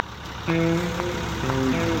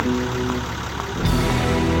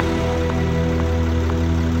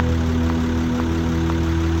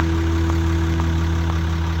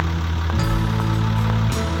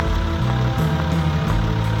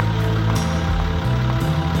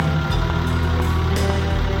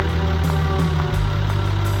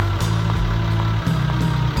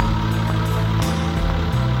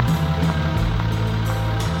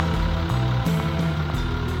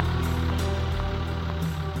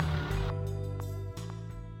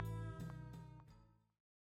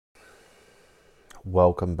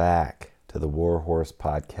Welcome back to the War Horse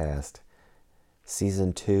Podcast,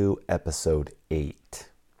 Season 2, Episode 8.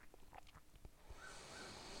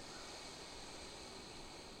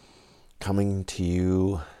 Coming to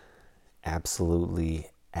you absolutely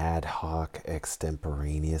ad hoc,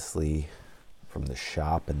 extemporaneously from the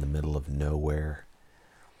shop in the middle of nowhere.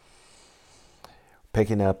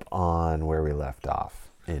 Picking up on where we left off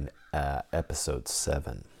in Episode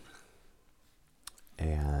 7.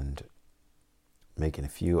 And making a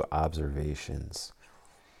few observations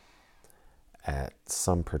at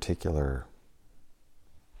some particular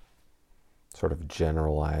sort of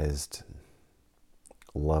generalized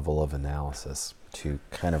level of analysis to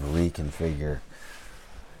kind of reconfigure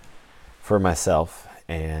for myself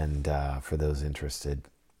and for those interested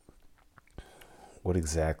what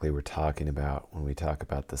exactly we're talking about when we talk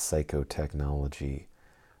about the psychotechnology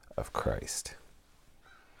of Christ.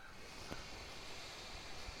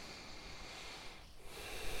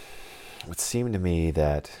 It would seem to me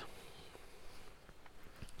that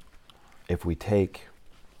if we take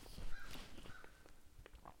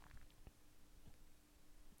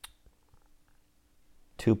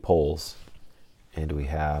two poles and we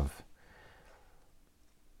have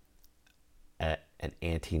an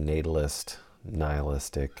antinatalist,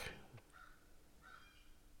 nihilistic,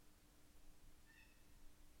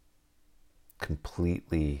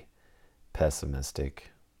 completely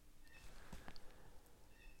pessimistic,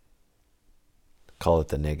 call it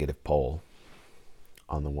the negative pole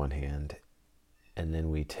on the one hand, and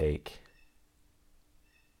then we take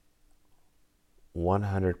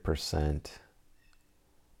 100%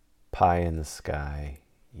 pie in the sky,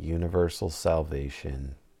 universal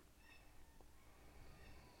salvation,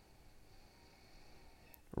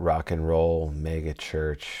 rock and roll, mega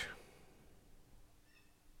church,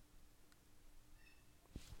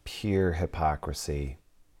 pure hypocrisy,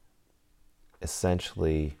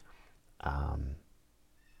 essentially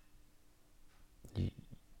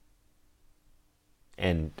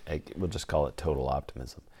and we'll just call it total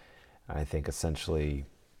optimism. I think essentially,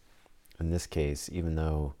 in this case, even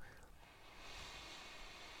though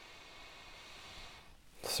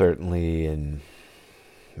certainly in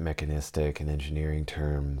mechanistic and engineering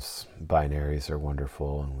terms, binaries are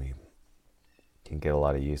wonderful and we can get a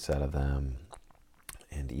lot of use out of them,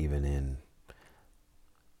 and even in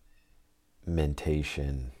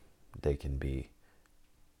mentation, they can be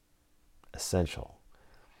essential.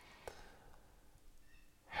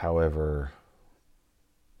 However,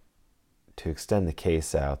 to extend the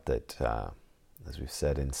case out that, as we've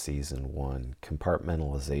said in Season 1,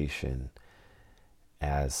 compartmentalization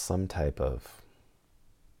as some type of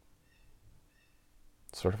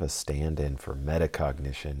sort of a stand-in for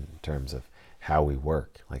metacognition in terms of how we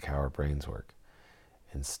work, like how our brains work,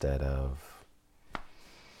 instead of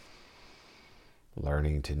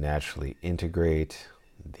learning to naturally integrate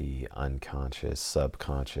the unconscious,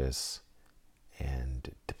 subconscious,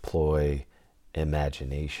 and deploy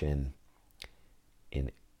imagination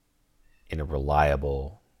in a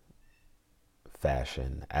reliable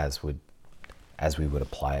fashion as we would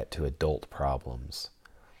apply it to adult problems.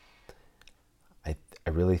 I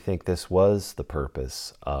really think this was the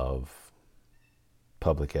purpose of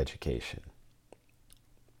public education.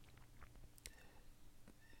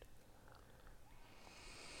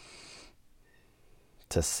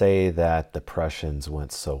 To say that the Prussians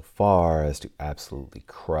went so far as to absolutely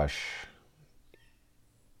crush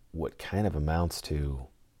what kind of amounts to,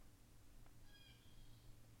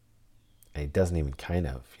 and it doesn't even kind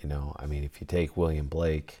of, I mean, if you take William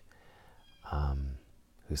Blake,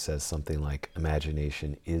 who says something like,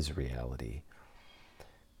 imagination is reality,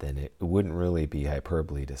 then it wouldn't really be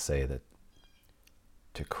hyperbole to say that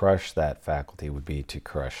to crush that faculty would be to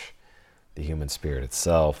crush the human spirit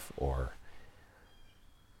itself, or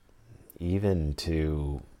even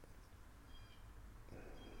to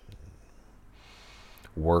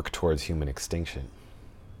work towards human extinction.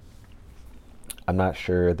 I'm not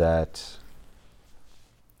sure that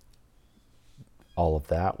all of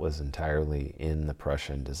that was entirely in the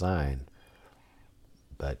Prussian design,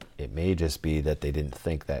 but it may just be that they didn't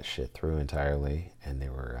think that shit through entirely, and they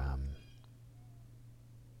were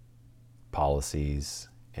policies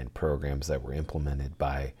and programs that were implemented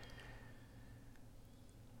by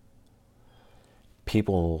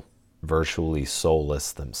people virtually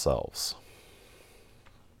soulless themselves.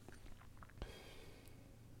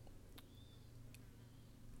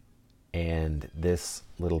 And this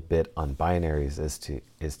little bit on binaries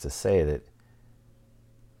is to say that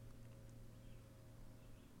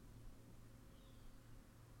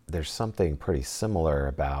there's something pretty similar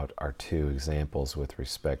about our two examples with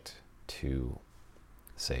respect to,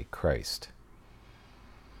 say, Christ.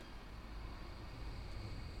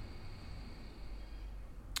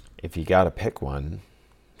 If you got to pick one,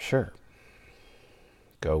 sure,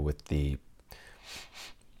 go with the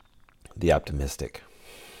optimistic.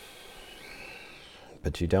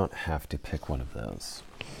 But you don't have to pick one of those.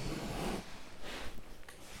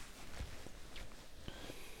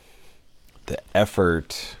 The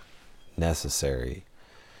effort necessary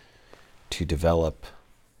to develop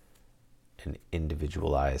an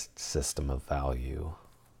individualized system of value,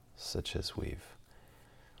 such as we've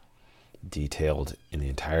detailed in the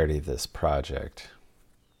entirety of this project,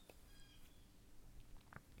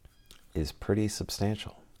 is pretty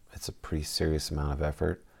substantial. It's a pretty serious amount of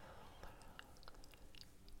effort.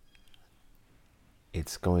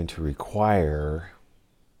 It's going to require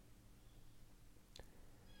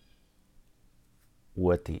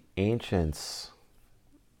what the ancients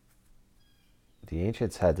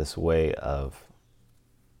had this way of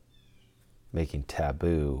making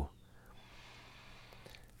taboo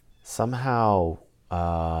somehow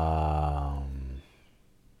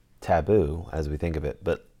taboo as we think of it,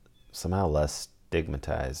 but somehow less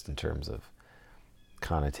stigmatized in terms of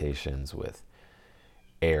connotations with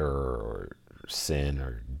error or sin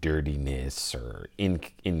or dirtiness or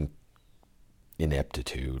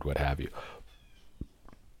ineptitude, what have you.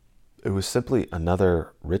 It was simply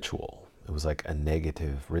another ritual. It was like a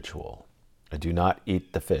negative ritual. I do not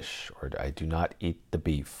eat the fish, or I do not eat the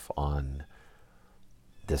beef on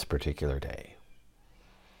this particular day.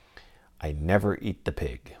 I never eat the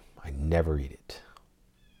pig. I never eat it.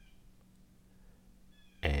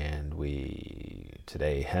 And we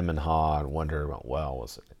today hem and haw and wonder about, well,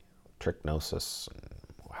 was it trichnosis? And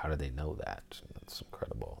how did they know that? That's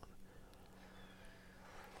incredible.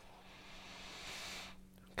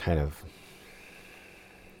 Kind of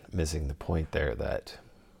missing the point there that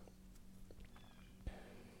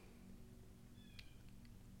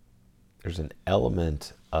there's an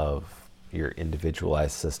element of your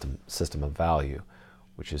individualized system of value,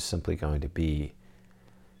 which is simply going to be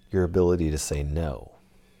your ability to say no.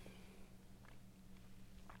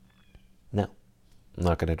 No, I'm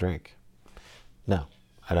not going to drink. No,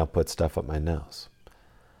 I don't put stuff up my nose.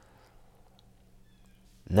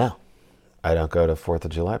 No, I don't go to 4th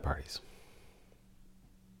of July parties.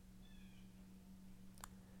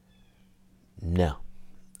 No,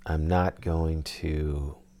 I'm not going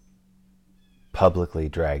to publicly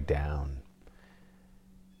drag down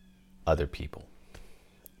other people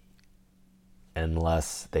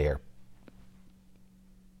unless they are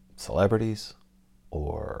celebrities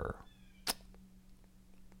or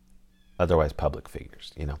otherwise public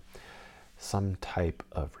figures, some type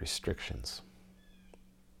of restrictions.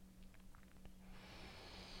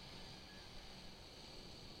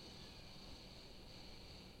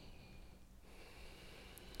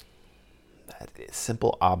 That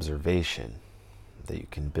simple observation that you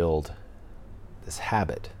can build this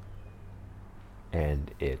habit,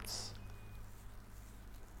 and it's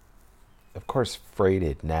of course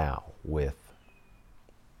freighted now with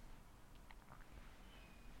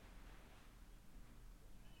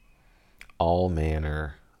all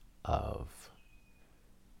manner of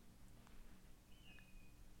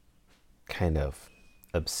kind of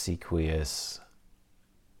obsequious,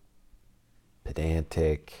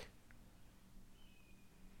 pedantic,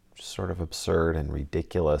 sort of absurd and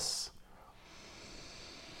ridiculous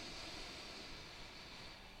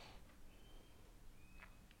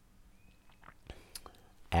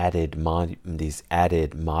these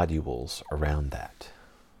added modules around that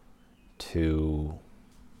to,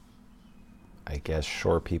 I guess,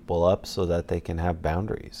 shore people up so that they can have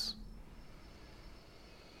boundaries.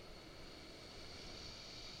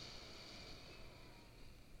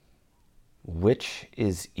 Which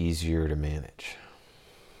is easier to manage?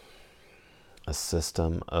 A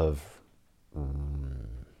system of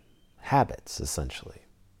habits, essentially.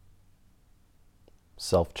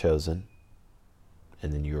 Self-chosen,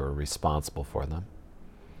 and then you are responsible for them.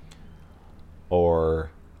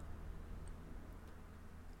 Or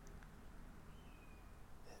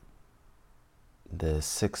the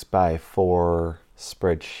 6x4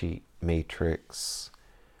 spreadsheet matrix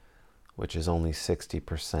which is only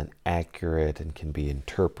 60% accurate and can be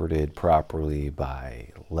interpreted properly by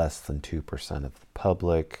less than 2% of the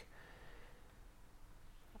public.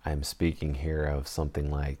 I'm speaking here of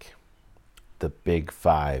something like the big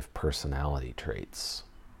 5 personality traits.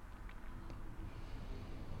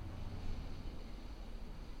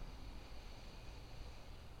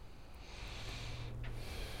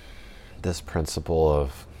 This principle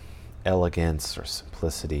of elegance or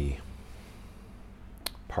simplicity,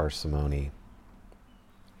 parsimony,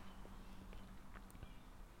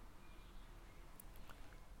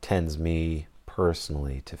 tends me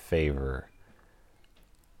personally to favor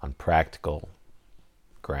on practical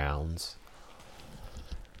grounds.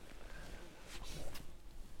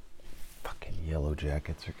 Fucking yellow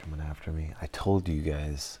jackets are coming after me. I told you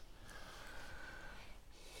guys.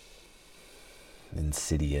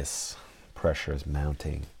 Insidious pressure is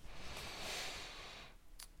mounting.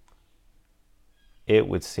 It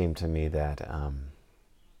would seem to me that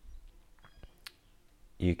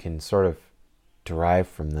you can sort of derive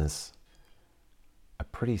from this a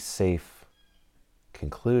pretty safe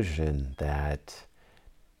conclusion that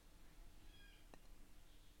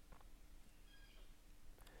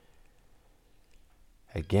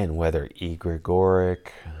again, whether egregoric,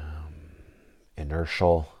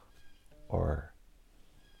 inertial, or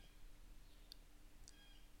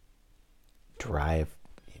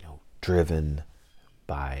driven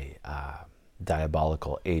by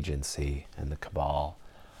diabolical agency and the cabal,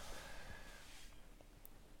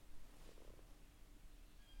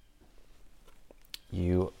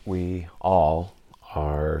 we all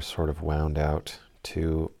are sort of wound out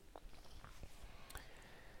to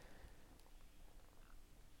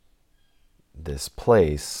this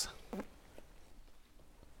place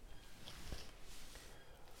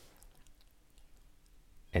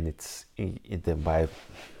and it's by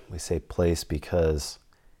we say place because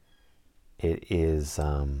it is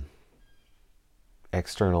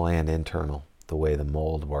external and internal, the way the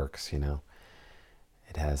mold works.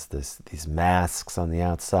 It has these masks on the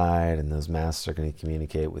outside, and those masks are going to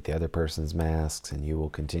communicate with the other person's masks, and you will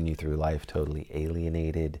continue through life totally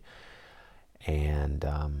alienated. And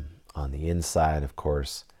on the inside, of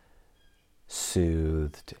course,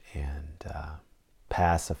 soothed and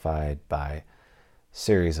pacified by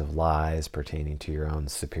series of lies pertaining to your own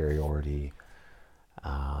superiority,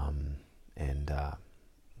 and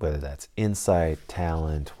whether that's insight,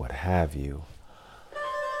 talent, what have you.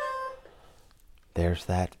 There's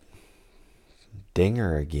that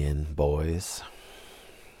dinger again, boys.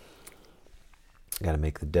 Got to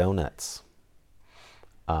make the donuts.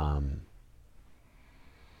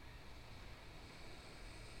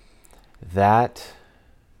 That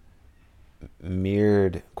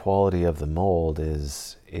mirrored quality of the mold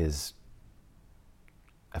is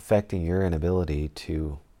affecting your inability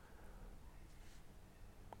to,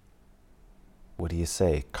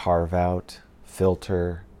 carve out,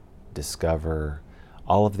 filter, discover,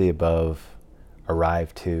 all of the above,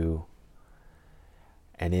 arrive to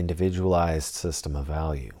an individualized system of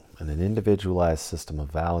value. And an individualized system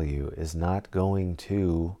of value is not going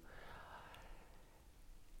to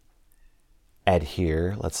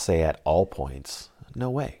adhere, let's say at all points, no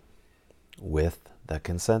way, with the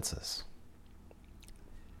consensus.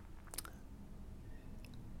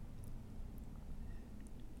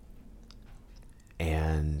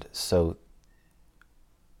 And so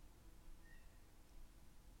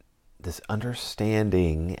this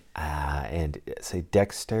understanding and say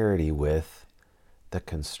dexterity with the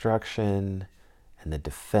construction and the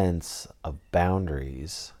defense of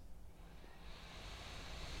boundaries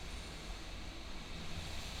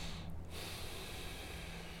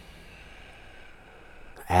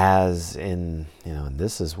as in, and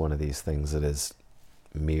this is one of these things that is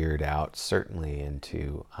mirrored out certainly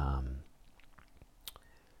into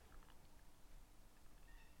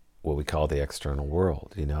what we call the external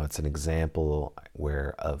world. It's an example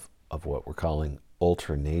of what we're calling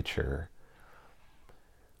ultra nature.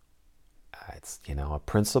 It's, a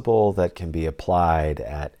principle that can be applied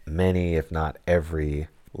at many, if not every,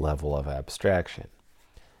 level of abstraction.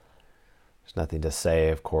 There's nothing to say,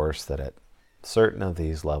 of course, that at certain of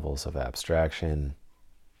these levels of abstraction,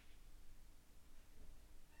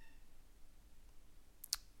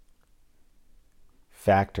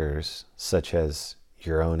 factors such as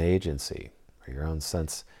your own agency or your own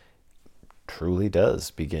sense truly does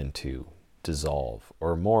begin to dissolve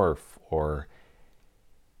or morph or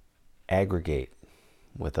aggregate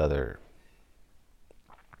with other,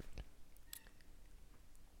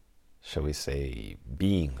 shall we say,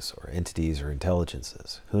 beings or entities or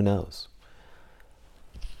intelligences. Who knows?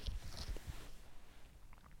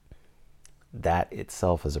 that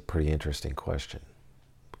itself is a pretty interesting question,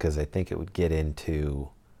 because I think it would get into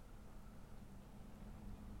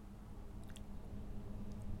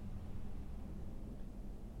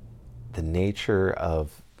the nature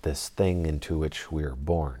of this thing into which we're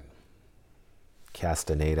born.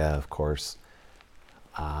 Castaneda, of course,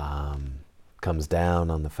 comes down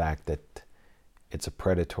on the fact that it's a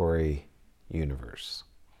predatory universe.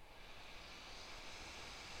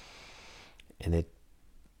 And it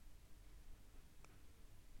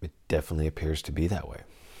definitely appears to be that way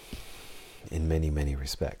in many, many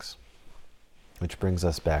respects. Which brings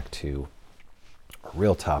us back to a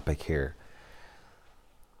real topic here: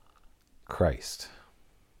 Christ.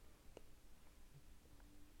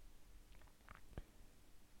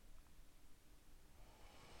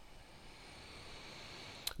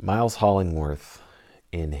 Miles Hollingworth,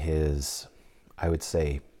 in his, I would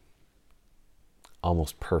say,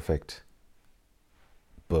 almost perfect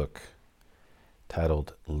book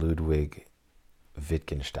titled Ludwig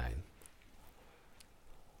Wittgenstein,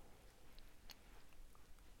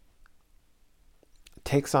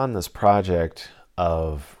 takes on this project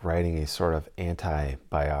of writing a sort of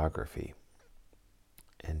anti-biography.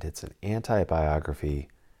 And it's an anti-biography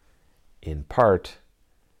in part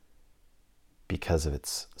because of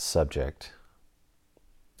its subject.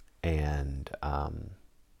 And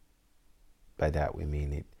by that we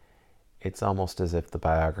mean it's almost as if the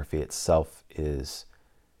biography itself is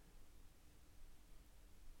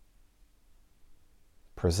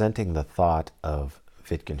presenting the thought of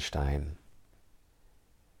Wittgenstein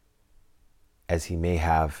as he may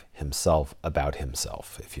have himself about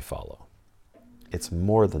himself, if you follow. It's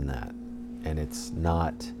more than that. And it's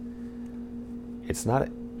not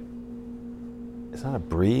a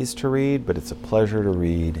breeze to read, but it's a pleasure to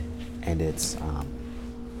read, and it's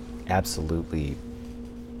absolutely,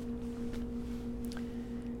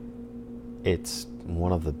 it's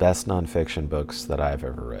one of the best nonfiction books that I've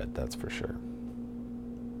ever read, that's for sure.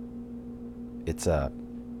 It's a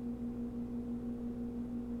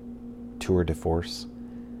tour de force.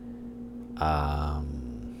 I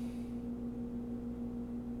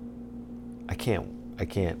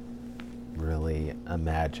can't really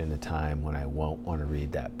imagine a time when I won't want to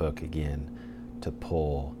read that book again to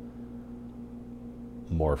pull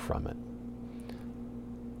more from it.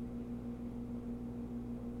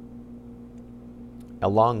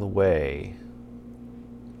 Along the way,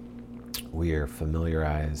 we are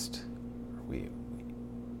familiarized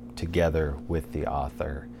together with the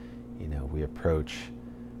author. You know, we approach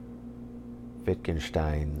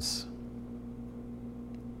Wittgenstein's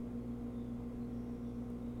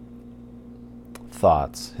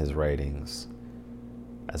thoughts, his writings,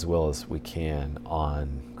 as well as we can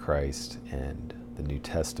on Christ and the New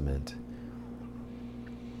Testament.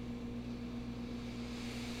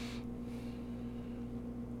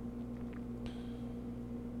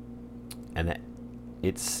 And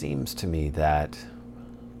it seems to me that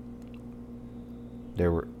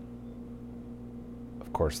there were,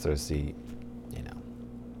 of course, there's the,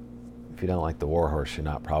 if you don't like the Warhorse, you're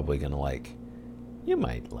not probably going to like, you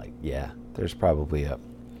might like, there's probably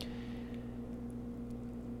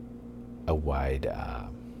a wide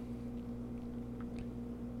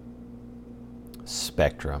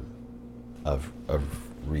spectrum of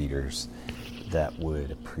readers that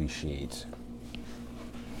would appreciate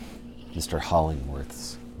Mr.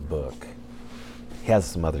 Hollingworth's book. He has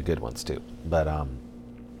some other good ones too, but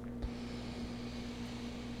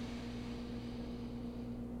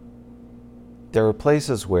there are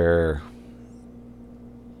places where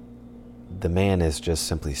the man is just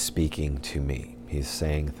simply speaking to me. He's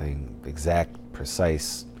saying things exact,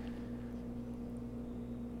 precise.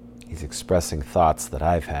 He's expressing thoughts that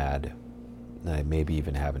I've had that I maybe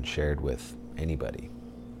even haven't shared with anybody.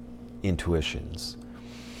 Intuitions.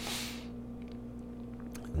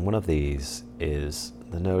 And one of these is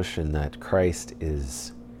the notion that Christ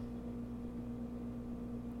is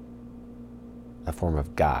a form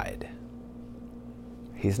of guide.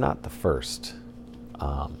 He's not the first,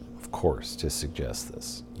 of course, to suggest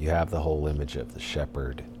this. You have the whole image of the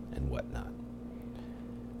shepherd and whatnot,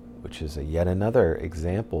 which is yet another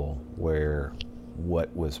example where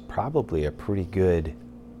what was probably a pretty good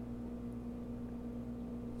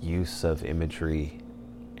use of imagery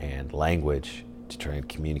and language to try and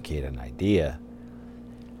communicate an idea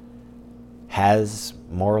has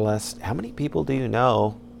more or less, how many people do you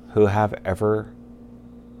know who have ever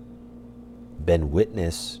been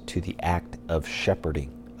witness to the act of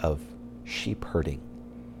shepherding, of sheep herding?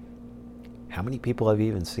 How many people have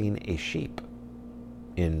even seen a sheep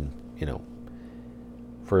in,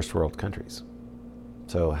 first world countries?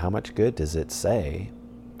 So how much good does it say,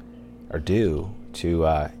 or do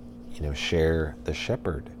to, share the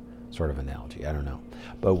shepherd sort of analogy. I don't know.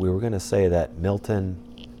 But we were going to say that Milton,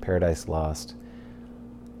 Paradise Lost,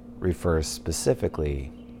 refers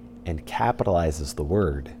specifically and capitalizes the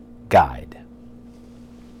word guide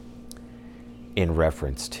in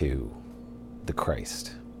reference to the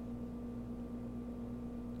Christ.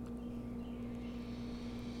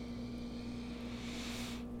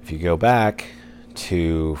 If you go back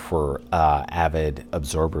for avid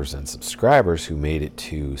absorbers and subscribers who made it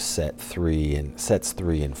to sets 3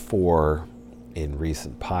 and 4 in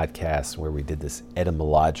recent podcasts where we did this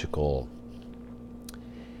etymological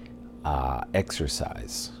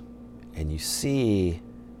exercise, and you see,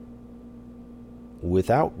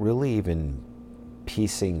 without really even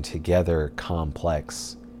piecing together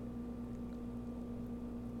complex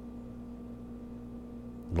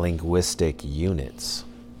linguistic units,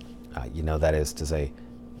 that is to say,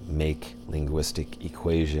 make linguistic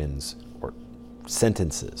equations or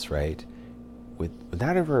sentences, right?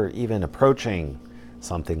 Without ever even approaching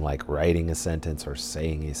something like writing a sentence or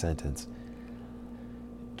saying a sentence,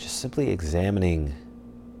 just simply examining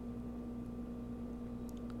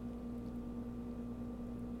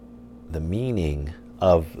the meaning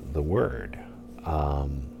of the word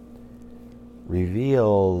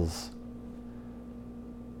reveals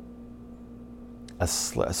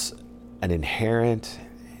an inherent,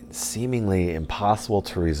 seemingly impossible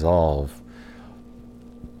to resolve,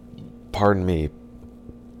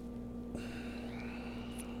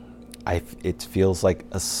 it feels like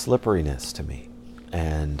a slipperiness to me.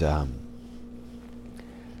 And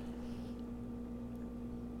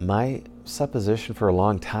my supposition for a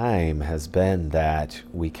long time has been that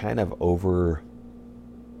we kind of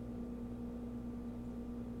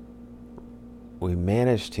we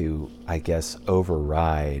managed to, I guess,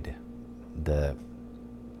 override the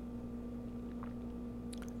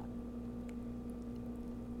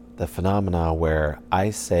phenomena where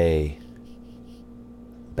I say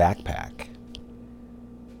backpack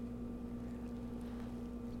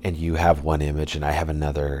and you have one image and I have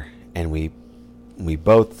another, and we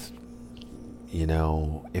both,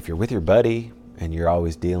 if you're with your buddy and you're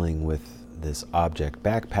always dealing with this object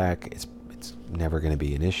backpack, it's never going to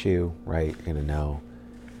be an issue, right? You're going to know.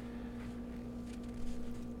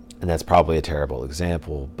 And that's probably a terrible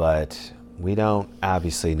example, but we don't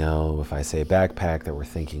obviously know, if I say backpack, that we're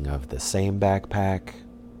thinking of the same backpack.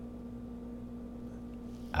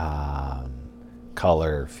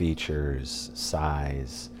 Color, features,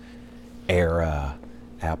 size, era,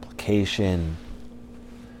 application.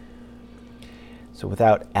 So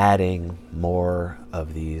without adding more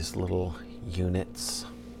of these little units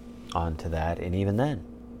onto that, and even then,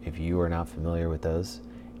 if you are not familiar with those,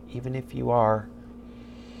 even if you are,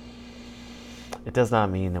 it does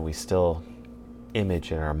not mean that we still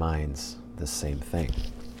image in our minds the same thing.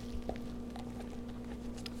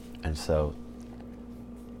 And so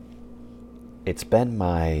it's been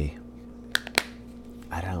my,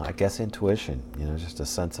 I guess intuition, just a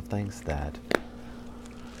sense of things, that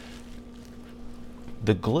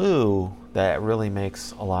the glue that really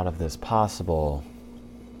makes a lot of this possible,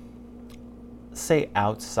 say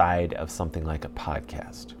outside of something like a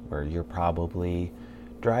podcast, where you're probably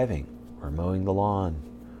driving or mowing the lawn,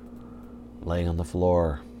 laying on the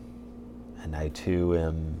floor, and I too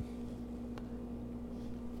am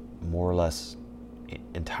more or less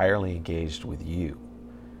entirely engaged with you,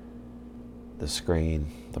 the screen,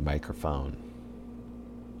 the microphone,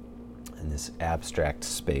 and this abstract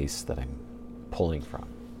space that I'm pulling from,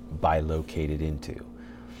 bilocated into,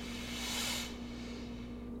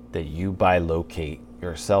 that you bilocate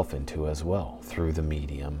yourself into as well through the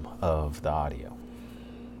medium of the audio.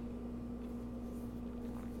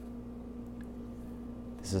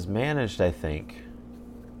 This is managed, I think,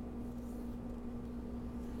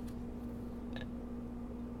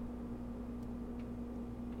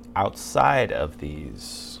 outside of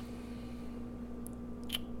these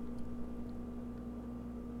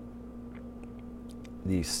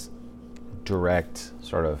direct,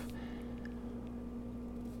 sort of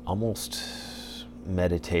almost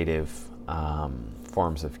meditative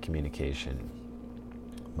forms of communication,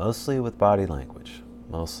 mostly with body language,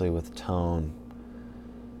 mostly with tone,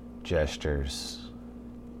 gestures,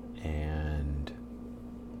 and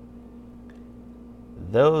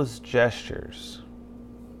those gestures,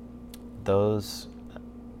 those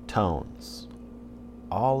tones,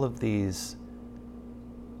 all of these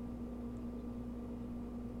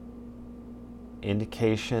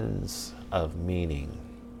indications of meaning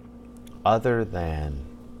other than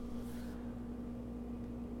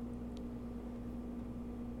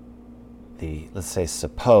the, let's say,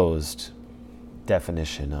 supposed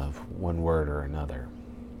definition of one word or another.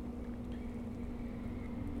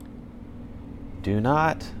 Do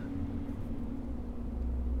not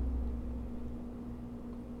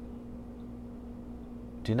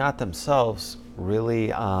themselves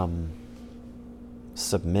really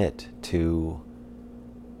submit to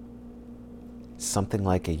something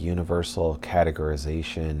like a universal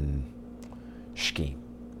categorization scheme.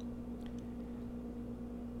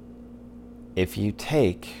 If you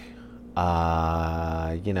take,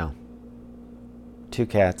 two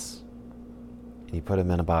cats and you put them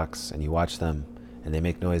in a box and you watch them and they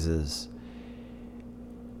make noises,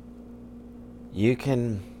 you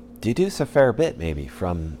can deduce a fair bit maybe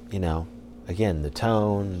from, again, the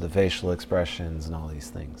tone, the facial expressions, and all these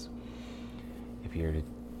things. If you're to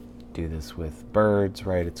do this with birds,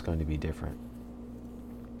 right, it's going to be different.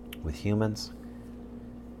 With humans,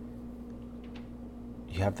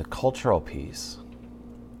 you have the cultural piece.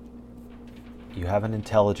 You have an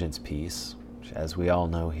intelligence piece, which, as we all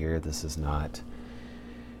know here, this is not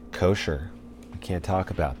kosher. We can't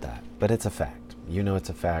talk about that, but it's a fact. You know it's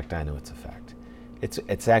a fact, I know it's a fact.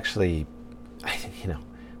 It's actually,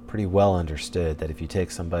 pretty well understood that if you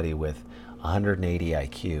take somebody with 180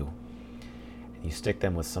 IQ and you stick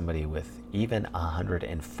them with somebody with even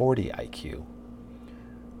 140 IQ,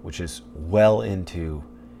 which is well into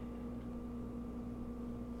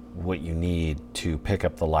what you need to pick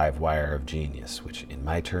up the live wire of genius, which in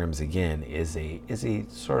my terms, again, is a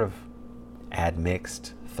sort of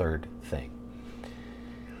admixed third thing.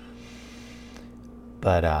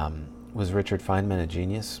 But was Richard Feynman a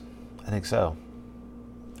genius? I think so.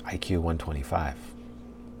 IQ 125.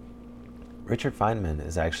 Richard Feynman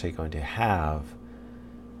is actually going to have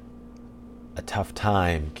a tough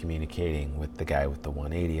time communicating with the guy with the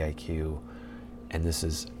 180 IQ, and this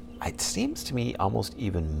is, it seems to me, almost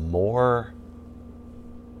even more.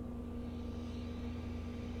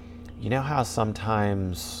 You know how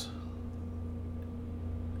sometimes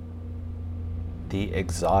the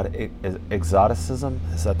exoticism,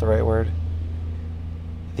 is that the right word?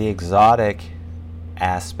 The exotic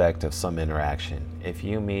aspect of some interaction. If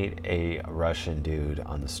you meet a Russian dude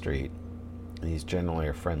on the street, and he's generally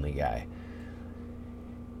a friendly guy,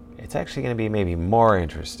 it's actually going to be maybe more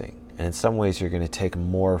interesting. And in some ways, you're going to take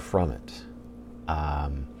more from it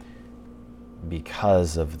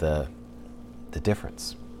because of the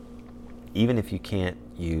difference. Even if you can't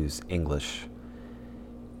use English,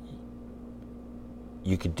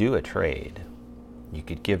 you could do a trade. You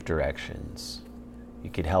could give directions. You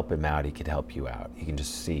could help him out. He could help you out. You can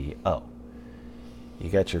just see, oh, you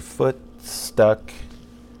got your foot stuck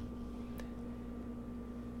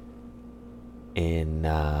in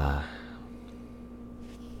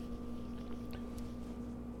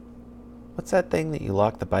what's that thing that you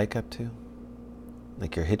lock the bike up to?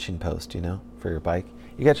 Like your hitching post, for your bike.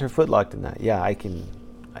 You got your foot locked in that. Yeah, I can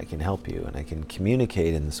help you, and I can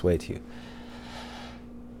communicate in this way to you.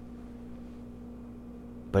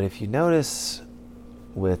 But if you notice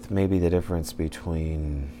with maybe the difference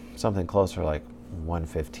between something closer like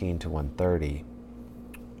 115 to 130,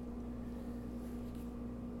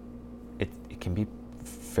 it can be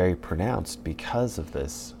very pronounced because of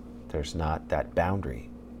this. There's not that boundary,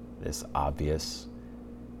 this obvious,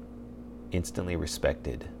 instantly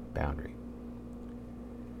respected boundary.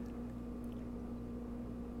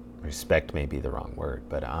 Respect may be the wrong word,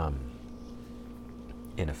 but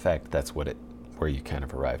in effect, that's where you kind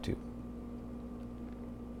of arrive to.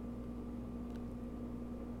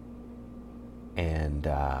 And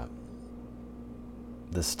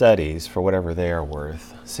the studies, for whatever they are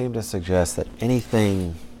worth, seem to suggest that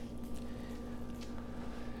anything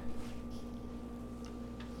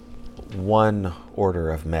one order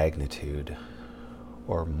of magnitude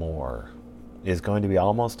or more is going to be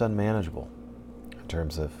almost unmanageable in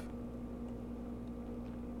terms of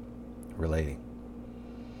relating.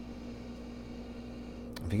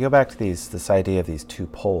 If you go back to this idea of these two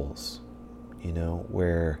poles,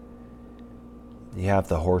 where you have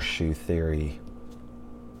the horseshoe theory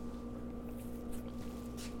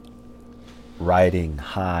riding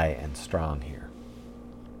high and strong here.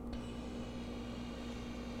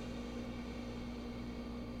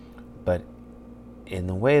 But in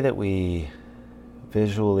the way that we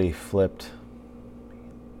visually flipped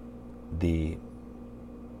the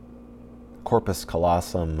corpus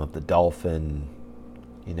callosum of the dolphin,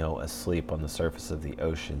 asleep on the surface of the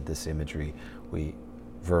ocean, this imagery, we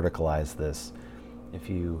verticalize this. If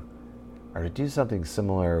you are to do something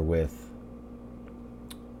similar with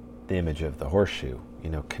the image of the horseshoe,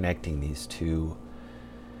 connecting these two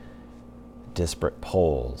disparate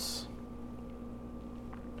poles,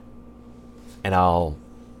 and I'll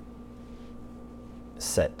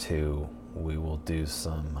set 2, we will do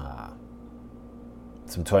some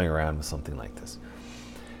toying around with something like this.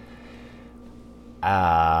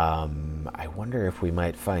 I wonder if we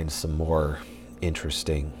might find some more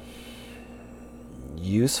interesting,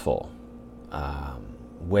 useful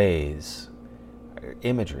ways,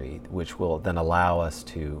 imagery, which will then allow us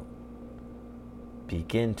to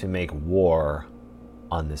begin to make war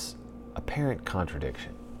on this apparent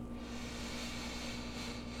contradiction.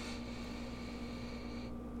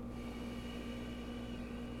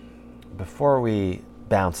 Before we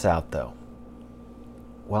bounce out, though,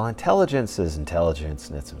 while intelligence is intelligence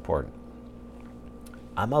and it's important,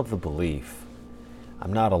 I'm of the belief,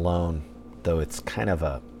 I'm not alone, though it's kind of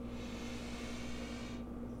a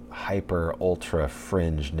hyper, ultra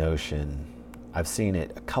fringe notion. I've seen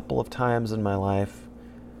it a couple of times in my life,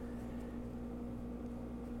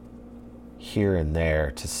 here and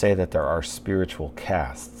there, to say that there are spiritual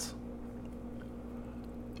castes.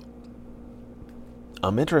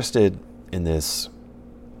 I'm interested in this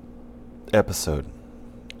episode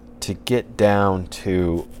to get down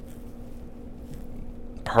to,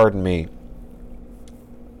 pardon me,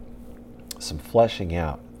 some fleshing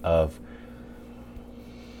out of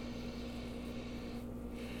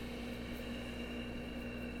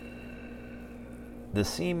the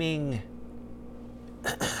seeming,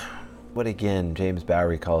 what again James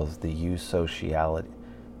Bowery calls the eusociality,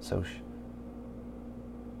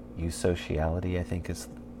 eusociality, I think is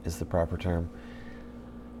the proper term,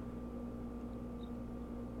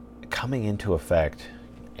 coming into effect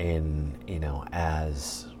in,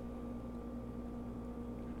 as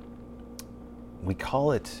we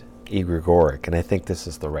call it egregoric, and I think this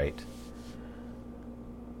is the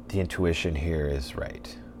intuition here is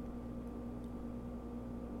right.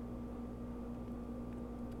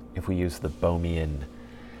 If we use the Bohmian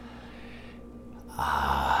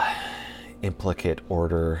implicate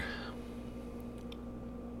order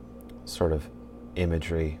sort of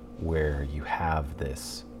imagery, where you have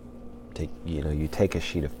this, you take a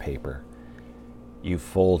sheet of paper, you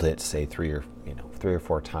fold it, say 3 or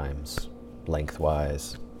 4 times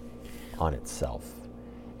lengthwise on itself,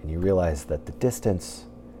 and you realize that the distance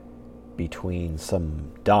between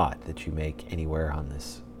some dot that you make anywhere on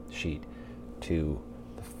this sheet to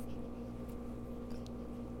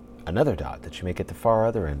another dot that you make at the far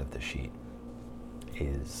other end of the sheet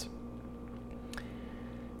is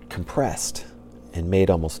compressed and made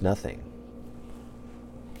almost nothing.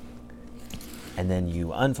 And then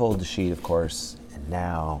you unfold the sheet, of course, and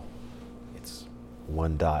now it's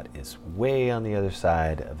one dot is way on the other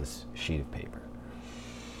side of this sheet of paper.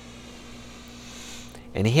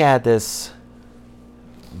 And he had this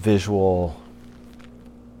visual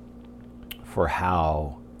for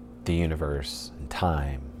how the universe and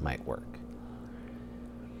time might work.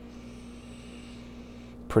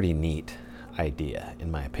 Pretty neat idea, in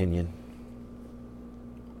my opinion.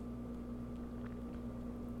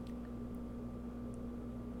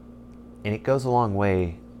 And it goes a long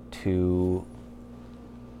way to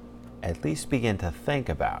at least begin to think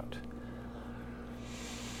about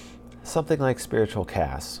something like spiritual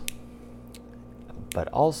castes, but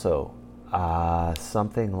also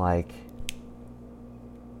something like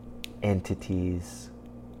entities,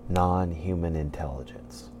 non-human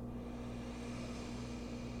intelligence.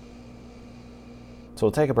 So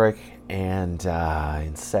we'll take a break and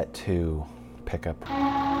in set 2 pick up.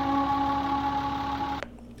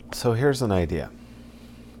 So here's an idea.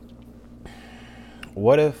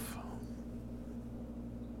 What if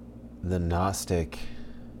the Gnostic,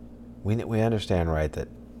 we understand, right, that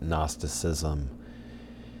Gnosticism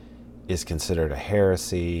is considered a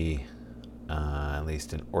heresy, at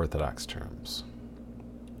least in Orthodox terms.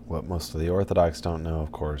 What most of the Orthodox don't know,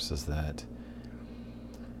 of course, is that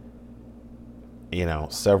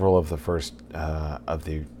several of the first of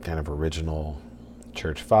the kind of original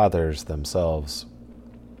church fathers themselves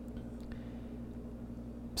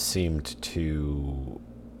seemed to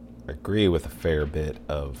agree with a fair bit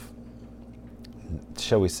of,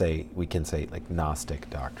 shall we say, like Gnostic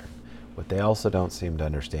doctrine. What they also don't seem to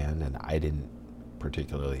understand, and I didn't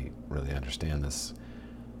particularly really understand this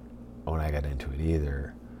when I got into it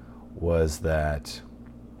either, was that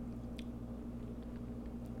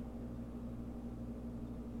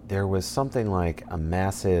there was something like a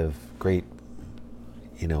massive, great,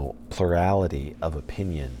 plurality of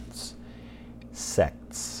opinions,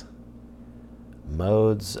 sects,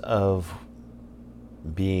 modes of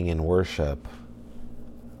being in worship,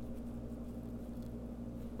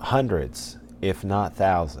 hundreds, if not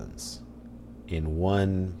thousands, in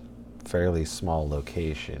one fairly small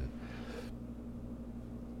location,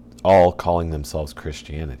 all calling themselves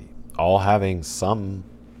Christianity, all having some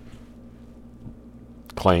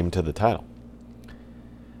claim to the title.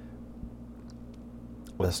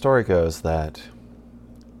 The story goes that,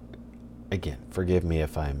 again, forgive me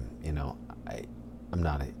if I'm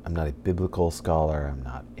not a biblical scholar. I'm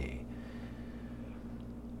not a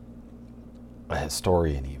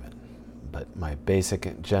historian even, but my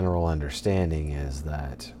basic general understanding is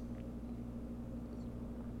that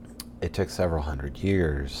it took several hundred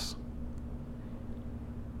years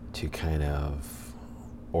to kind of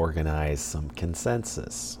organize some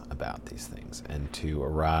consensus about these things and to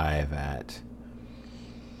arrive at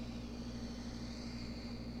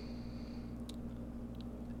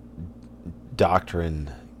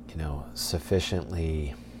doctrine,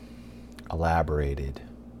 sufficiently elaborated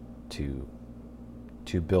to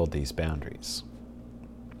build these boundaries,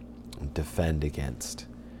 defend against,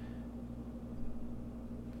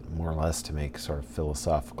 more or less to make sort of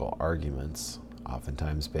philosophical arguments,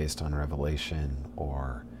 oftentimes based on revelation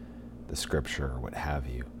or the scripture or what have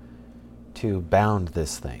you, to bound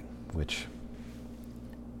this thing, which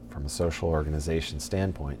from a social organization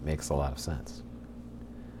standpoint makes a lot of sense.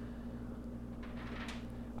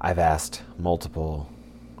 I've asked multiple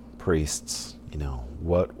priests,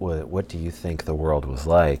 what do you think the world was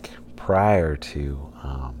like prior to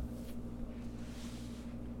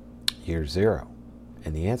year zero?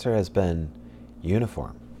 And the answer has been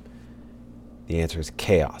uniform. The answer is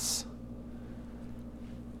chaos.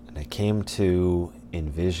 And I came to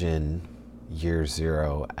envision year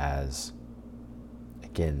zero as,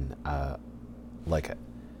 again,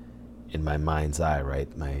 in my mind's eye, right?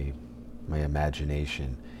 My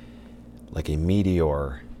imagination, like a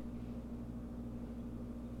meteor,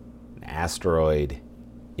 an asteroid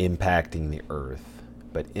impacting the Earth,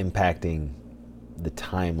 but impacting the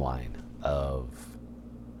timeline of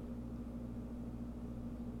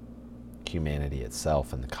humanity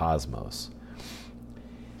itself and the cosmos.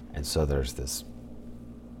 And so there's this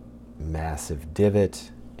massive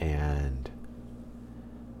divot and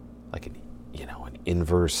like an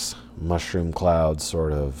inverse mushroom cloud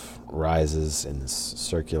sort of rises in this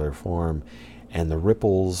circular form, and the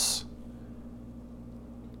ripples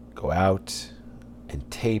go out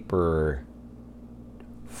and taper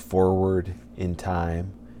forward in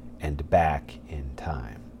time and back in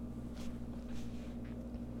time.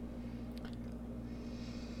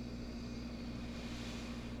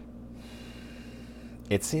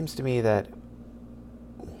 It seems to me that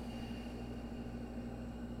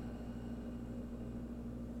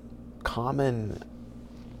common,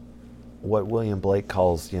 what William Blake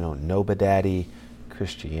calls, Nobodaddy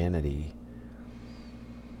Christianity,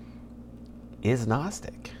 is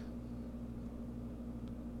Gnostic.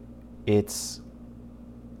 And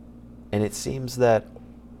it seems that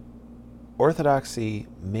Orthodoxy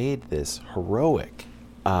made this heroic,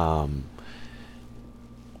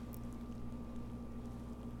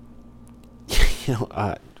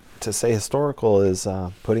 to say historical is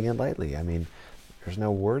putting it lightly. I mean, there's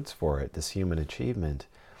no words for it, this human achievement.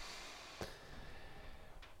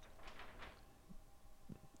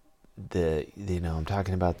 I'm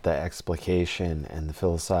talking about the explication and the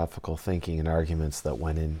philosophical thinking and arguments that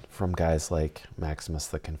went in from guys like Maximus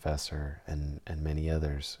the Confessor and many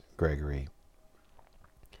others, Gregory,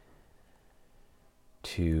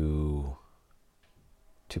 to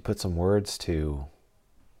put some words to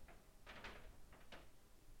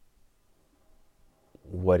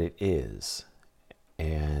what it is.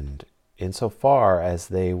 And insofar as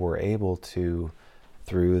they were able to,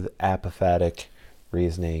 through the apophatic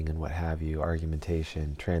reasoning and what have you,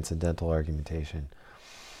 argumentation, transcendental argumentation,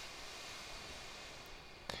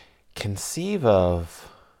 conceive of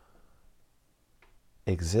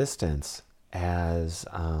existence as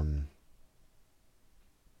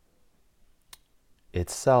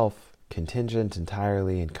itself contingent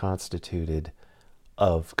entirely and constituted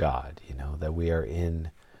of God, that we are in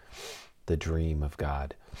the dream of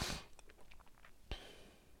God,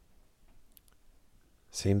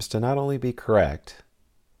 seems to not only be correct,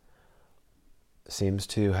 seems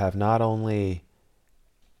to have not only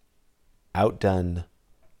outdone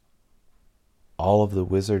all of the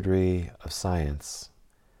wizardry of science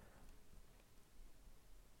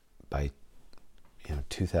by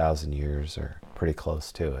 2,000 years or pretty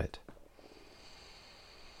close to it.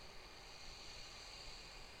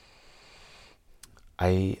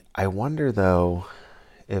 I wonder, though,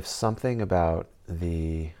 if something about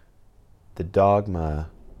the dogma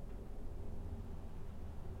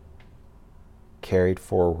carried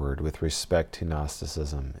forward with respect to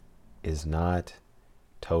Gnosticism is not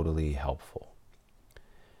totally helpful.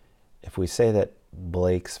 If we say that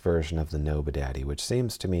Blake's version of the Nobodaddy, which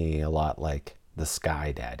seems to me a lot like the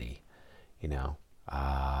Sky Daddy, You know,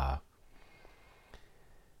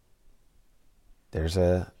 there's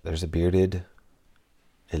a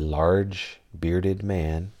large bearded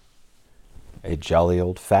man, a jolly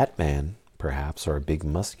old fat man, perhaps, or a big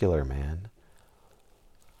muscular man,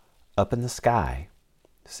 up in the sky,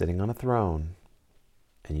 sitting on a throne,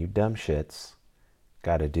 and you dumb shits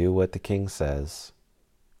got to do what the king says,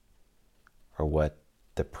 or what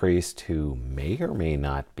the priest, who may or may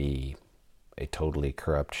not be a totally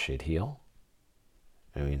corrupt shitheel.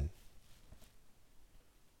 I mean,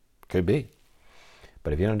 could be.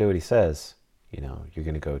 But if you don't do what he says, you know, you're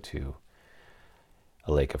going to go to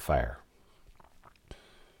a lake of fire.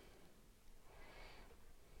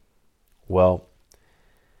 Well,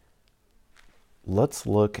 let's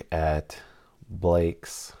look at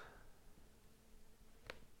Blake's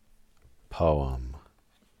poem,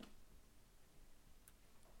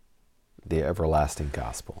 The Everlasting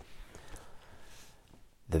Gospel.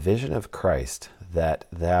 The vision of Christ that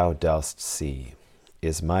thou dost see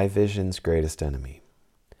is my vision's greatest enemy.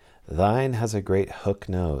 Thine has a great hook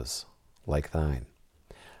nose, like thine.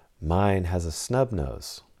 Mine has a snub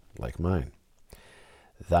nose, like mine.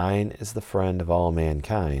 Thine is the friend of all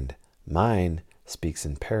mankind. Mine speaks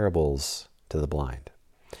in parables to the blind.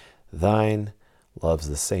 Thine loves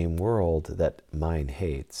the same world that mine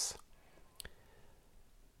hates.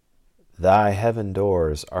 Thy heaven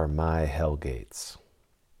doors are my hell gates.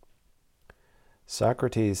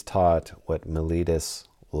 Socrates taught what Meletus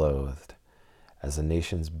loathed as a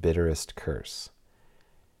nation's bitterest curse.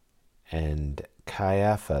 And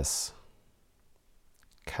Caiaphas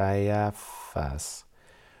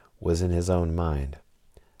was in his own mind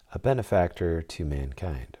a benefactor to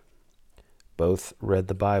mankind. Both read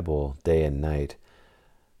the Bible day and night,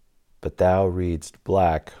 but thou readst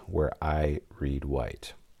black where I read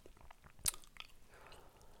white.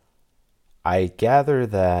 I gather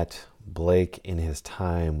that Blake in his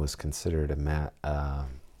time was considered a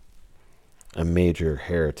major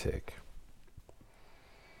heretic.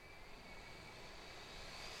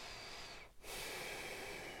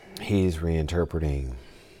 He's reinterpreting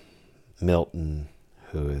Milton,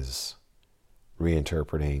 who is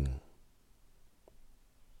reinterpreting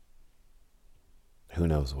who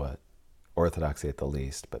knows what, orthodoxy at the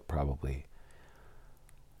least, but probably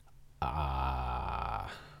other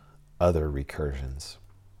recursions.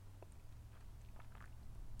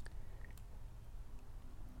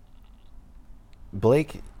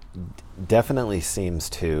 Blake definitely seems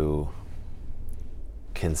to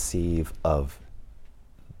conceive of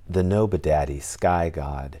the Nobodaddy, sky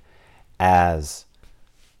god, as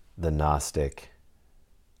the Gnostic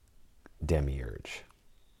demiurge.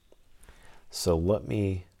 So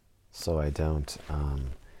I don't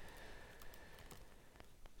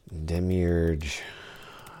demiurge.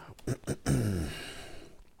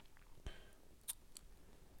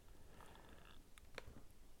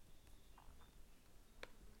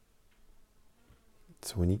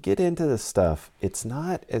 So when you get into this stuff, it's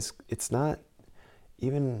not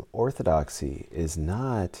even orthodoxy is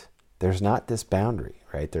not, there's not this boundary,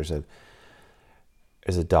 right? There's a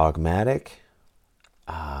dogmatic,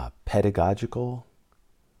 pedagogical,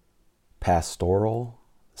 pastoral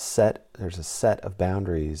set. There's a set of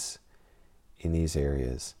boundaries in these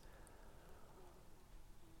areas.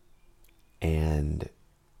 And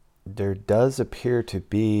there does appear to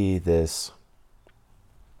be this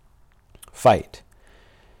fight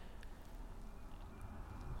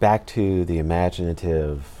back to the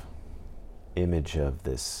imaginative image of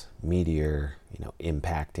this meteor,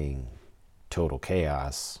 impacting total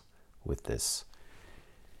chaos with this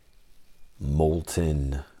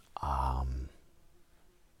molten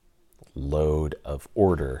load of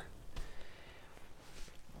order.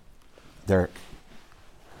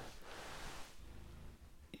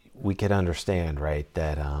 We could understand, right,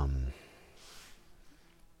 that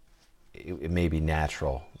it may be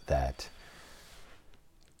natural that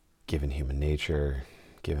given human nature,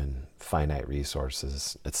 given finite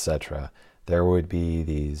resources, etc., there would be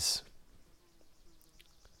these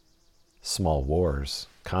small wars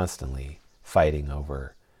constantly fighting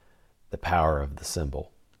over the power of the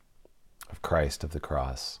symbol of Christ of the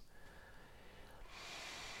cross.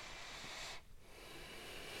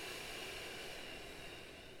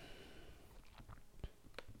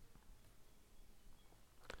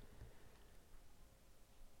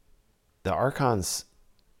 The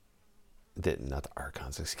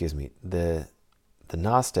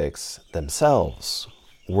Gnostics themselves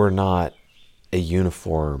were not a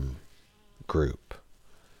uniform group.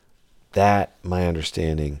 That, my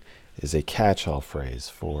understanding, is a catch-all phrase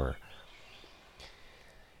for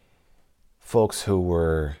folks who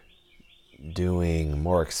were doing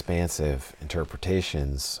more expansive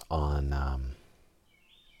interpretations on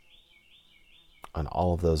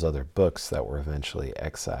all of those other books that were eventually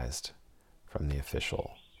excised from the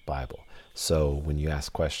official Bible. So when you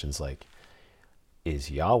ask questions like, is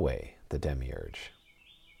Yahweh the demiurge?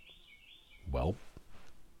 Well,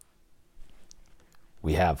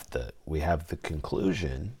 we have the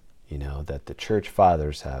conclusion, that the church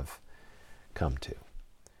fathers have come to.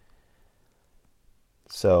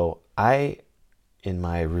 So in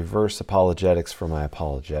my reverse apologetics for my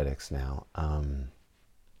apologetics now,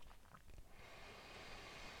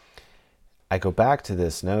 I go back to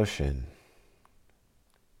this notion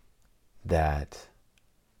that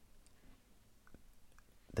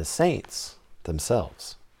the saints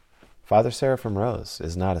themselves, Father Seraphim Rose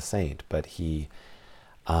is not a saint, but he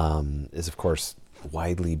is, of course,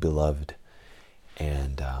 widely beloved,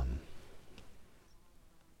 and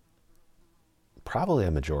probably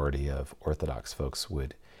a majority of Orthodox folks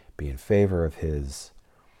would be in favor of his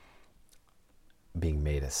being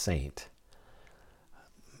made a saint.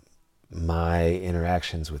 My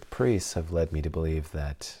interactions with priests have led me to believe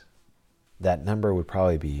that that number would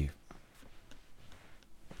probably be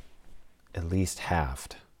at least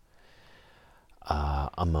halved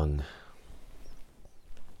among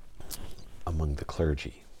the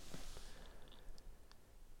clergy.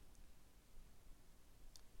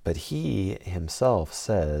 But he himself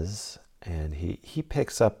says, and he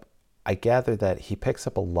picks up, I gather that he picks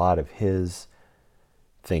up a lot of his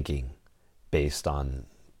thinking based on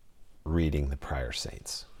reading the prior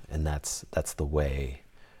saints. And that's the way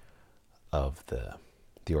of the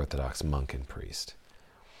Orthodox monk and priest.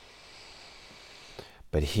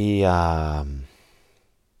 But he has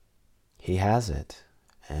it,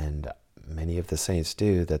 and many of the saints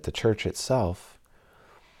do, that the church itself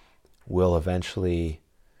will eventually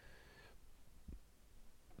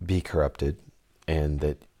be corrupted, and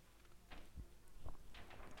that,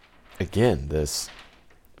 again,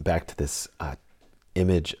 back to this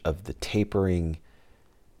image of the tapering,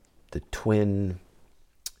 the twin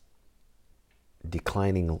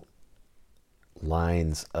declining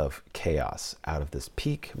lines of chaos out of this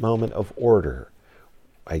peak moment of order.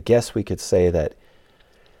 I guess we could say that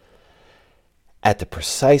at the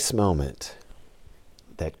precise moment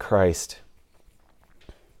that Christ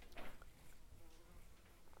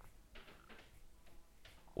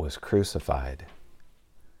was crucified,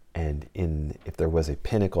 and if there was a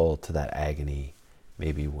pinnacle to that agony,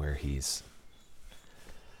 maybe where he's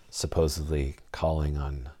supposedly calling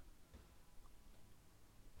on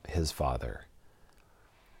his Father,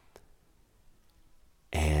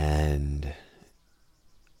 and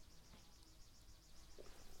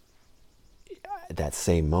that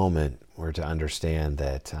same moment, we're to understand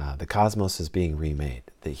that the cosmos is being remade,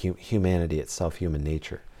 that humanity itself, human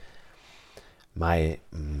nature. My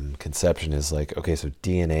conception is like, okay, so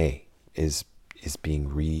DNA is being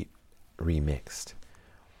remixed.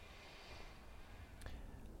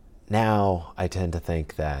 Now I tend to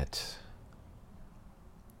think that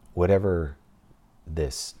whatever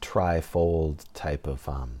this trifold type of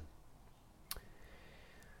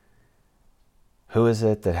who is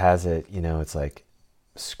it that has it? It's like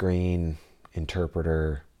screen,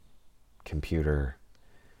 interpreter, computer.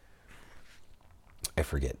 I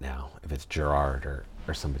forget now if it's Gerard or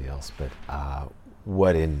somebody else, but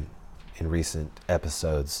what in recent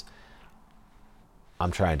episodes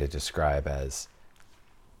I'm trying to describe as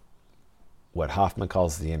what Hoffman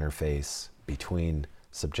calls the interface between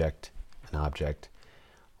subject and object,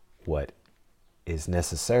 what is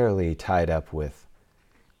necessarily tied up with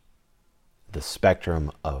the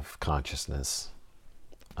spectrum of consciousness,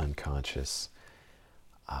 unconscious,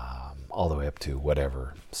 all the way up to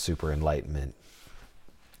whatever, super enlightenment,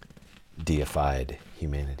 deified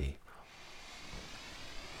humanity.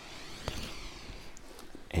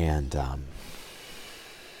 And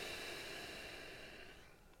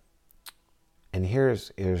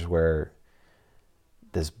here's where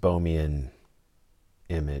this Bohmian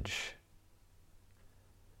image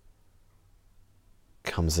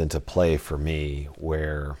comes into play for me,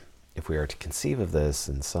 where if we are to conceive of this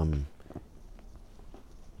in some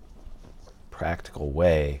practical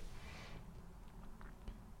way,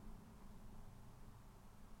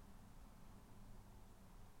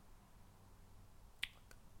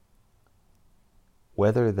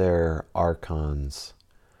 whether they're archons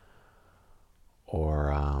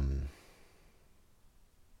or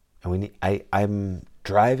I'm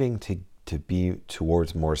driving to be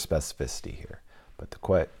towards more specificity here, but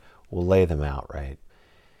we'll lay them out, right?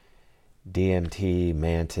 DMT,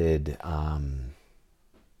 mantid,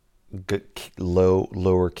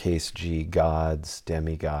 lowercase g gods,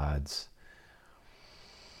 demigods,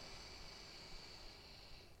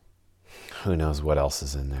 who knows what else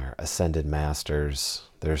is in there? Ascended masters.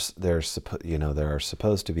 There are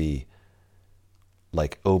supposed to be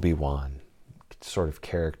like Obi-Wan sort of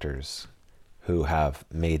characters who have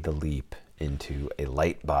made the leap into a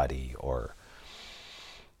light body, or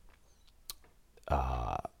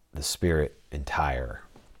the spirit entire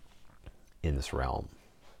in this realm.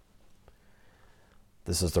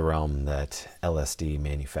 This is the realm that LSD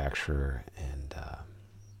manufacturer and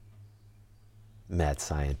mad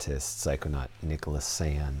scientist, psychonaut Nicholas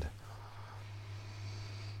Sand.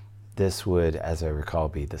 This would, as I recall,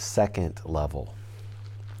 be the second level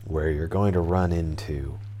where you're going to run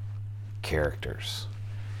into characters.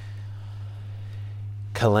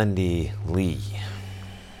 Kalendi Lee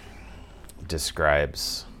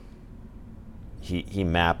describes, he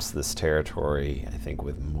maps this territory, I think,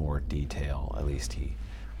 with more detail. At least he,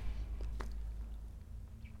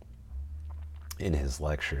 in his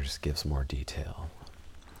lectures, gives more detail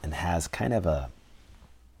and has kind of a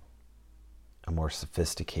more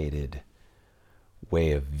sophisticated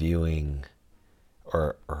way of viewing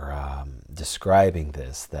or describing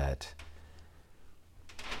this, that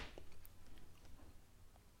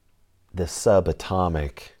the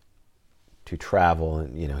subatomic, to travel,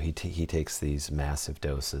 and he takes these massive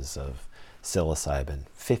doses of psilocybin,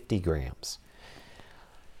 50 grams.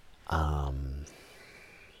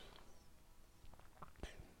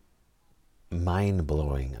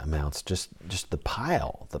 Mind-blowing amounts. Just the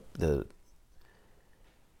pile.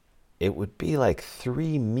 It would be like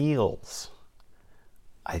 3 meals,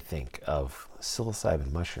 I think, of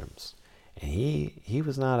psilocybin mushrooms. And he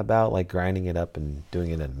was not about like grinding it up and doing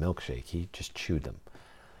it in a milkshake. He just chewed them.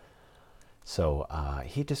 So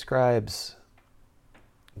he describes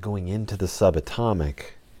going into the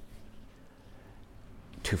subatomic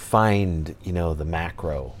to find, the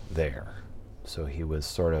macro there. So he was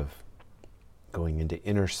sort of going into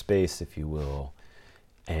inner space, if you will,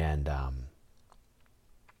 and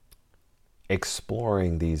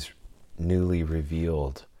exploring these newly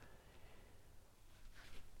revealed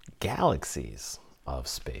galaxies of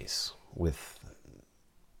space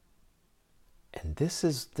and this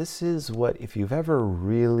is what, if you've ever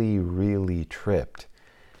really, really tripped,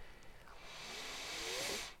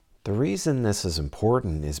 the reason this is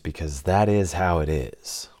important is because that is how it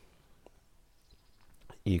is.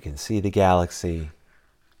 You can see the galaxy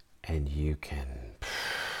and you can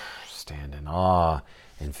stand in awe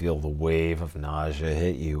and feel the wave of nausea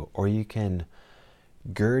hit you, or you can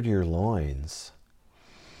gird your loins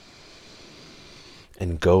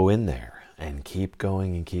and go in there and keep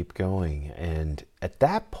going and keep going. And at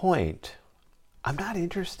that point, I'm not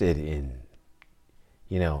interested in,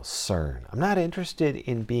 CERN. I'm not interested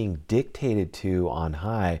in being dictated to on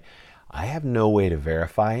high. I have no way to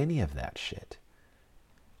verify any of that shit.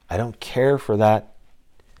 I don't care for that,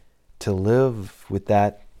 to live with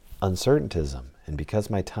that uncertaintism. And because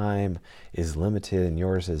my time is limited and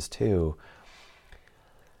yours is too,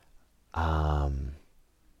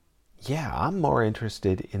 I'm more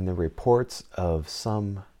interested in the reports of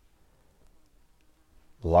some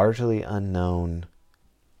largely unknown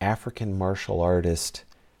African martial artist,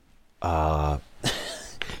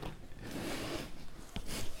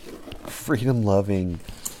 freedom-loving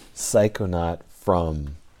psychonaut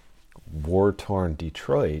from war-torn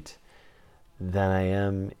Detroit, than I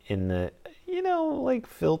am in the,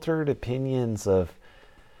 filtered opinions of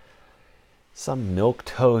some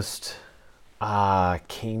milquetoast,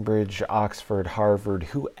 Cambridge, Oxford, Harvard,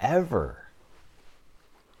 whoever,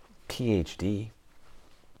 PhD.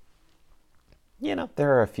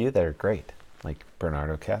 There are a few that are great, like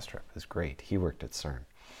Bernardo Castro is great. He worked at CERN.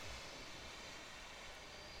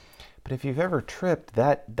 But if you've ever tripped,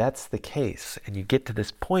 that's the case. And you get to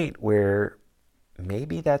this point where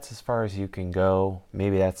maybe that's as far as you can go.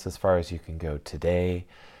 Maybe that's as far as you can go today.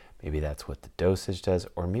 Maybe that's what the dosage does.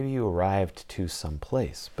 Or maybe you arrived to some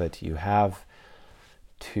place. But you have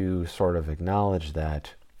to sort of acknowledge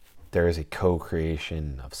that there is a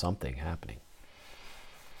co-creation of something happening.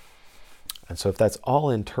 And so if that's all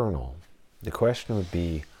internal, the question would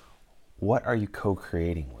be, what are you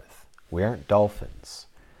co-creating with? We aren't dolphins.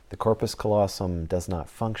 The corpus callosum does not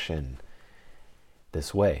function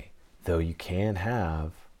this way, though you can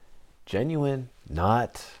have genuine,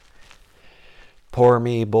 not poor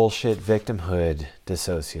me bullshit victimhood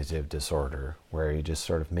dissociative disorder, where you're just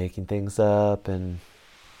sort of making things up and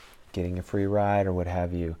getting a free ride or what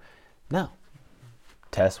have you. No.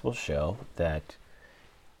 Tests will show that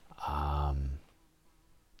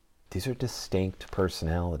these are distinct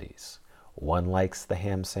personalities. One likes the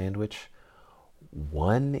ham sandwich.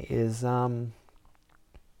 One is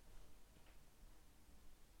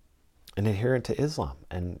an adherent to Islam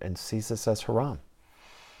and sees this as haram.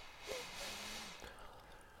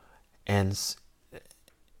 And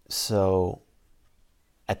so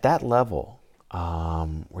at that level,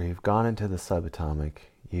 where you've gone into the subatomic,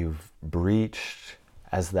 you've breached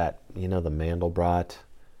as that, the Mandelbrot.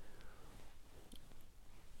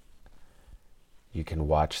 You can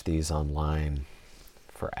watch these online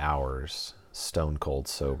for hours, stone cold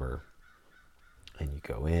sober. And you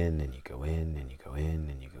go in, and you go in, and you go in,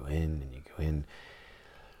 and you go in, and you go in.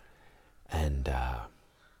 And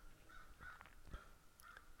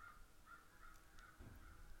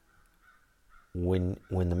when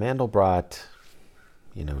the Mandelbrot,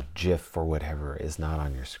 GIF or whatever is not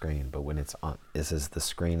on your screen, but when it's on, this is the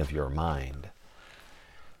screen of your mind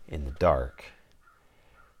in the dark,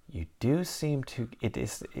 you do seem to,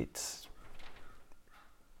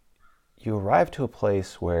 you arrive to a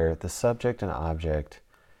place where the subject and object,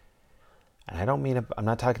 and I'm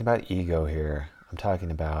not talking about ego here, I'm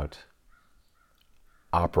talking about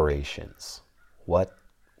operations. What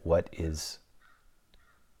is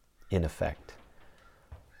in effect?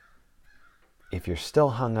 If you're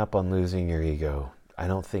still hung up on losing your ego, I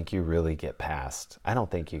don't think you really get past. I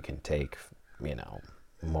don't think you can take,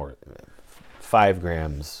 more. 5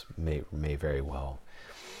 grams may very well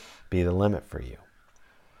be the limit for you.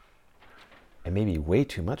 It may be way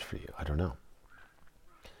too much for you. I don't know.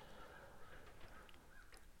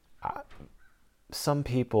 Some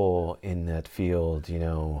people in that field,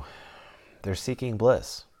 they're seeking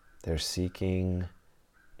bliss. They're seeking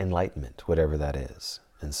enlightenment, whatever that is.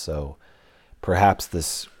 And so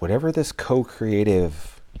perhaps whatever this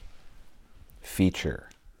co-creative feature,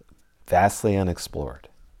 vastly unexplored,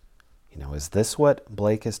 is this what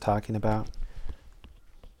Blake is talking about?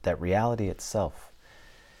 That reality itself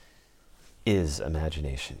is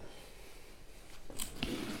imagination.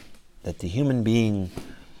 That the human being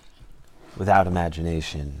without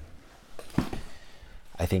imagination,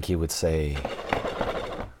 I think he would say,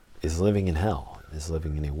 is living in hell, is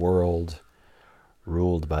living in a world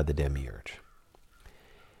ruled by the demiurge.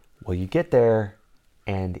 Well, you get there,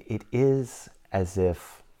 and it is as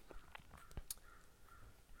if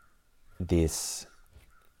this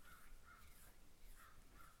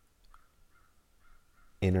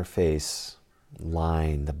interface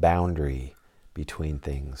line, the boundary between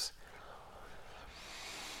things,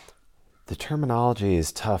 the terminology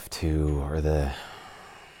is tough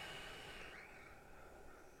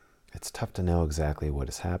it's tough to know exactly what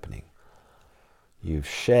is happening. You've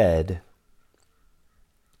shed.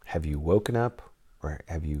 Have you woken up, or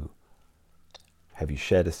have you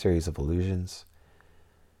shed a series of illusions?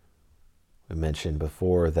 We mentioned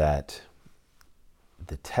before that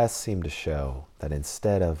the tests seem to show that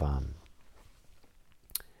instead of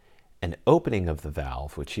an opening of the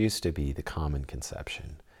valve, which used to be the common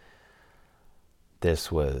conception,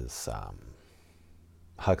 this was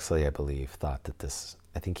Huxley, I believe, thought that this,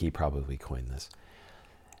 I think he probably coined this.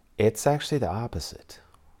 It's actually the opposite.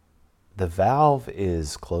 The valve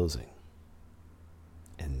is closing.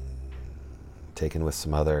 And taken with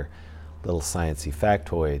some other little sciencey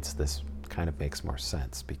factoids, this kind of makes more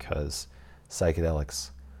sense, because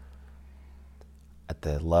psychedelics at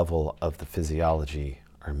the level of the physiology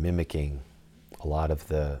are mimicking a lot of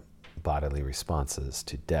the bodily responses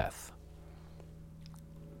to death.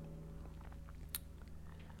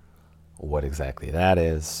 What exactly that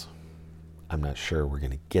is, I'm not sure. We're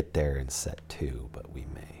going to get there in set 2, but we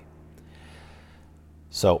may.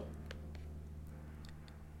 So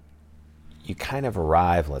you kind of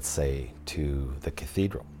arrive, let's say, to the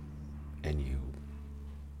cathedral, and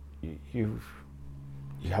you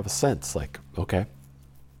have a sense like, okay,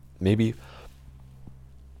 maybe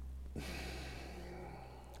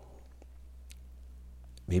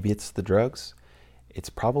it's the drugs. It's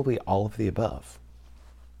probably all of the above.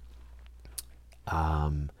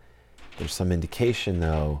 There's some indication,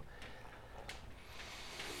 though,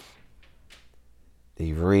 that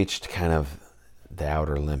you've reached kind of the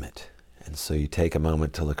outer limit. And so you take a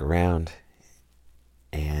moment to look around,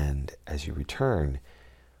 and as you return,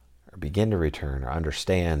 or begin to return, or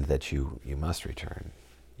understand that you must return,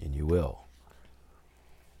 and you will,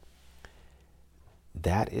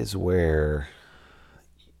 that is where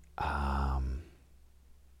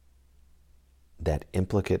that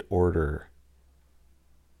implicate order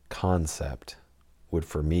concept would,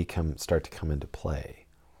 for me, start to come into play.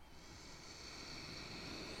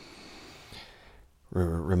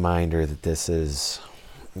 Reminder that this is,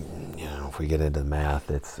 if we get into the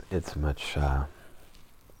math, it's much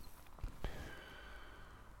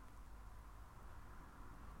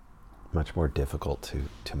much more difficult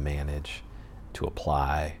to manage, to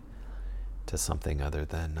apply to something other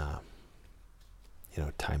than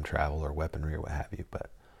time travel or weaponry or what have you. But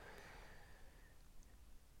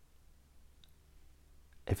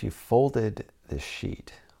if you folded this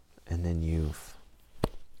sheet and then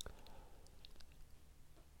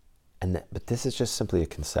but this is just simply a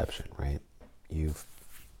conception, right? You've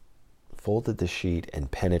folded the sheet and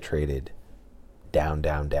penetrated down,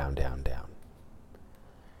 down, down, down, down.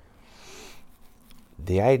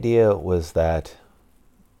 The idea was that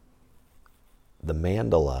the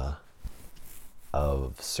mandala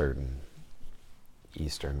of certain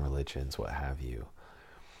Eastern religions, what have you,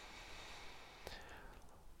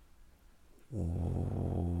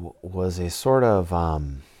 was a sort of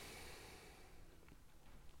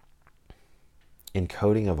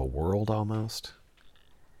encoding of a world almost.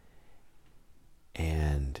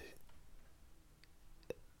 And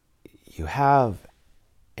you have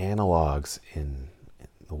analogs in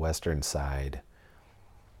the Western side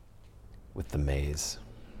with the maze.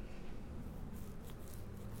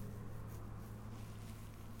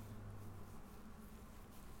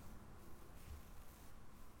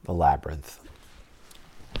 The labyrinth.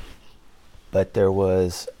 But there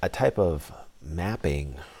was a type of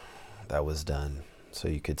mapping that was done so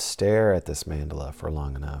you could stare at this mandala for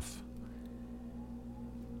long enough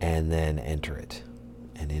and then enter it.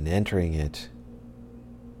 And in entering it,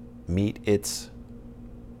 meet its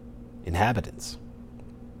inhabitants.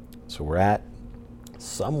 So we're at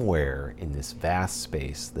somewhere in this vast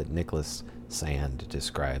space that Nicholas Sand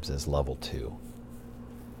describes as level 2.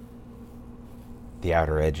 The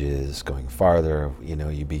outer edges going farther,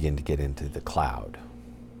 you begin to get into the cloud,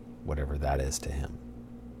 whatever that is to him.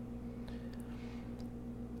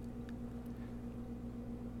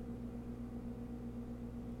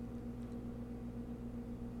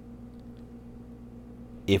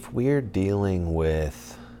 If we're dealing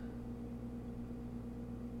with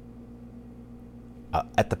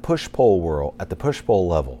at the push-pull world, at the push-pull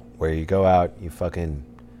level, where you go out, you fucking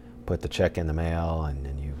put the check in the mail, and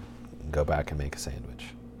then you go back and make a sandwich.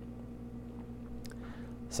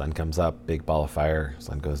 Sun comes up, big ball of fire,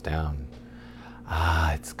 sun goes down.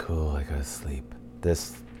 It's cool, I go to sleep.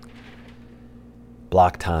 This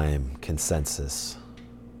block time consensus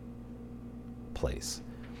place.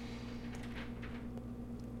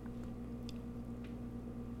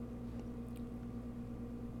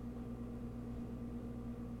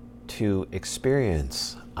 To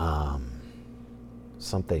experience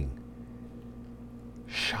something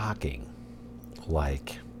shocking,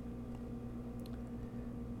 like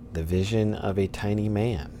the vision of a tiny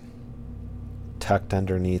man tucked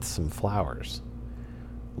underneath some flowers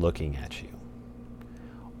looking at you,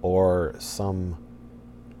 or some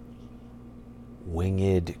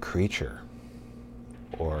winged creature,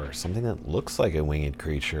 or something that looks like a winged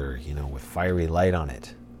creature, with fiery light on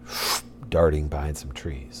it, darting behind some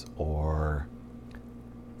trees, or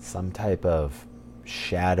some type of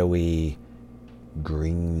shadowy,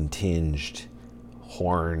 green-tinged,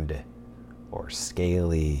 horned, or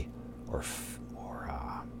scaly, or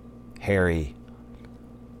hairy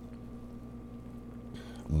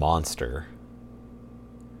monster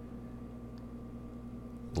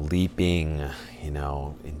leaping,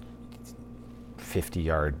 in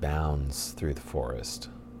 50-yard bounds through the forest,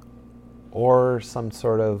 or some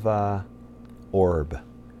sort of orb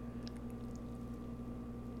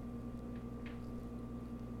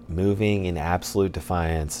moving in absolute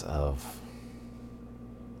defiance of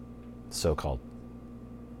so-called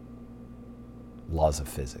laws of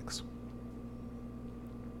physics.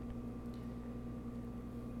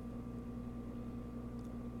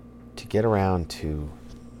 To get around to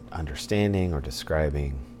understanding or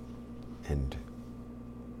describing, and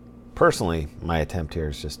personally, my attempt here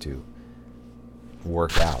is just to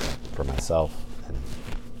work out for myself and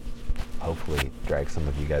hopefully drag some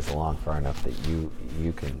of you guys along far enough that you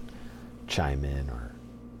can chime in or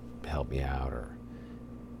help me out,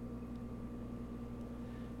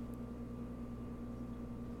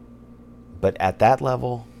 but at that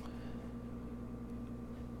level,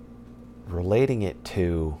 relating it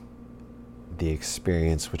to the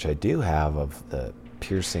experience which I do have of the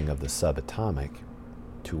piercing of the subatomic,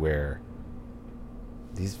 to where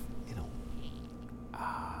these,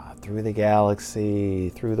 through the galaxy,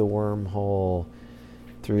 through the wormhole,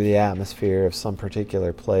 through the atmosphere of some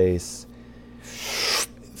particular place,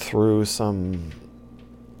 through some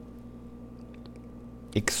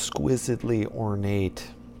exquisitely ornate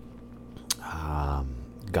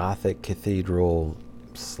Gothic cathedral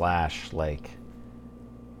 / like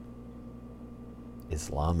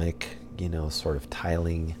Islamic, sort of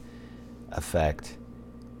tiling effect,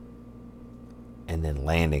 and then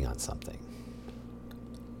landing on something.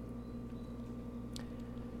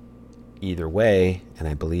 either way, and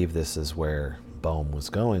I believe this is where Bohm was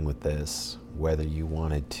going with this, whether you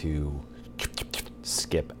wanted to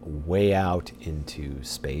skip way out into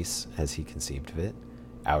space as he conceived of it,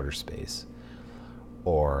 outer space,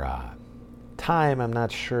 or time, I'm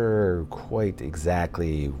not sure quite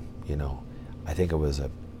exactly, I think it was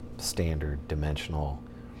a standard dimensional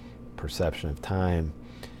perception of time,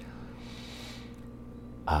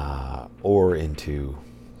 or into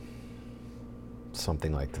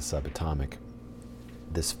something like the subatomic.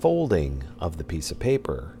 This folding of the piece of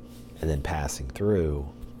paper and then passing through,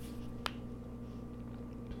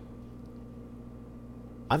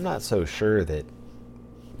 I'm not so sure that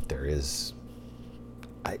there is.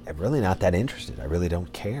 I'm really not that interested. I really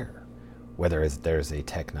don't care whether there's a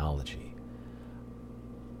technology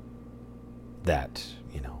that,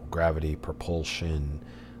 gravity, propulsion,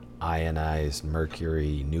 ionized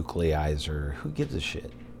mercury, nucleizer, who gives a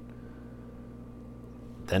shit?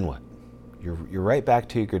 Then what? You're right back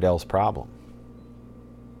to Gödel's problem.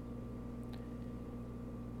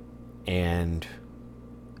 And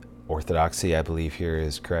orthodoxy, I believe, here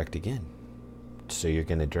is correct again. So you're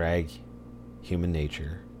going to drag human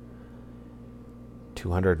nature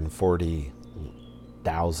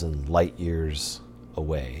 240,000 light years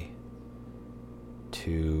away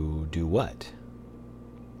to do what?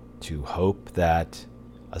 To hope that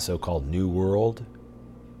a so-called new world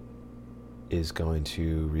is going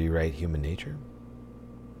to rewrite human nature?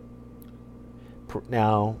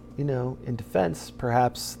 Now, in defense,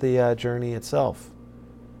 perhaps the journey itself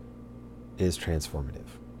is transformative.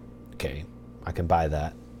 Okay, I can buy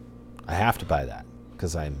that. I have to buy that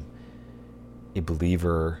because I'm a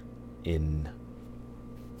believer in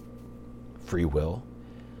free will.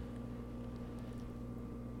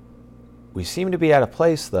 We seem to be at a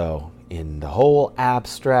place, though, in the whole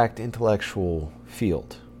abstract intellectual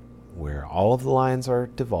field where all of the lines are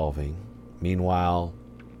devolving. Meanwhile,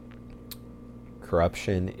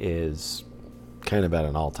 corruption is kind of at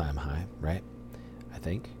an all-time high, right? I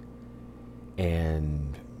think.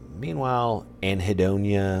 And meanwhile,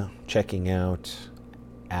 anhedonia, checking out,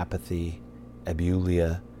 apathy,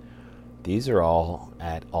 abulia, these are all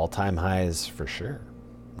at all-time highs for sure.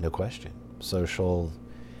 No question. Social,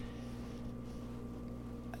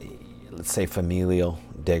 let's say familial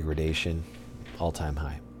degradation, all-time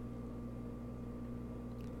high.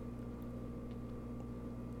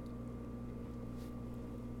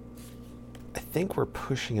 I think we're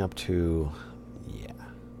pushing up to,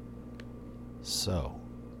 So,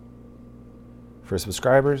 for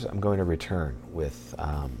subscribers, I'm going to return with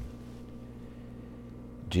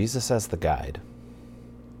Jesus as the guide.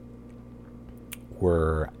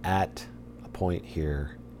 We're at a point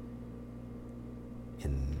here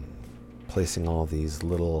in placing all these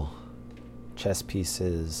little chess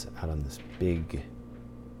pieces out on this big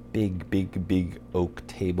oak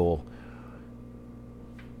table,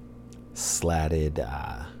 slatted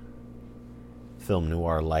film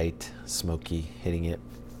noir light, smoky, hitting it.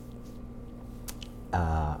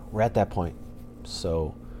 We're at that point,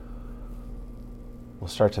 so we'll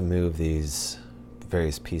start to move these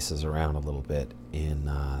various pieces around a little bit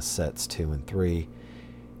in sets 2 and 3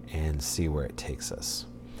 and see where it takes us.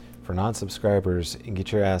 For non-subscribers,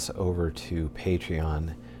 get your ass over to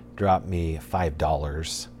Patreon. Drop me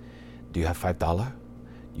 $5. Do you have $5?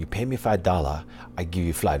 You pay me $5, I give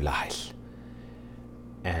you $5.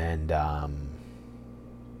 And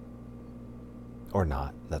or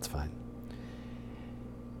not, that's fine.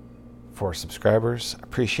 For subscribers,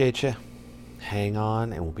 appreciate you. Hang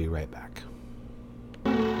on, and we'll be right back.